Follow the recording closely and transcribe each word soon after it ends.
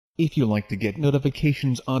If you like to get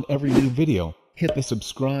notifications on every new video, hit the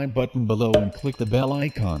subscribe button below and click the bell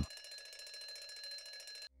icon.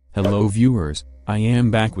 Hello viewers, I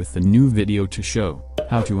am back with a new video to show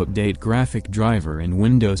how to update graphic driver in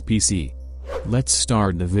Windows PC. Let's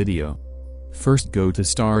start the video. First go to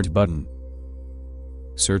Start button.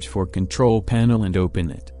 Search for Control Panel and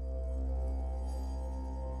open it.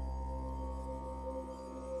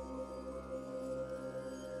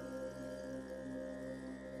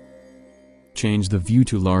 Change the view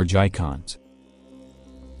to large icons.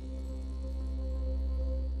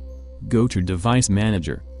 Go to Device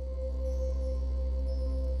Manager.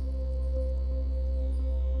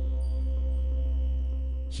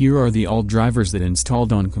 Here are all drivers that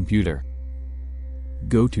installed on computer.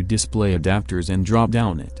 Go to Display Adapters and drop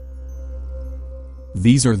down it.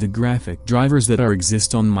 These are the graphic drivers that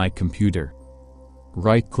exist on my computer.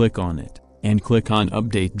 Right-click on it, and click on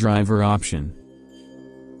Update Driver option.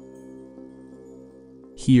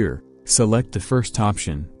 Here, select the first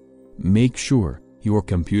option. Make sure your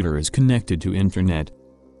computer is connected to internet.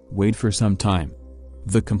 Wait for some time.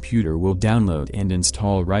 The computer will download and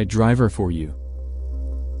install right driver for you.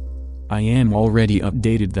 I am already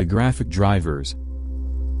updated the graphic drivers.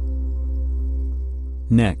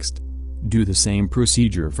 Next, do the same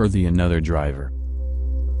procedure for the another driver.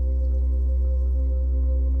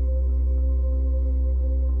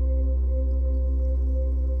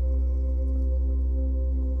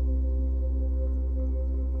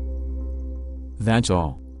 That's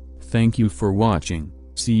all. Thank you for watching.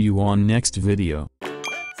 See you on next video.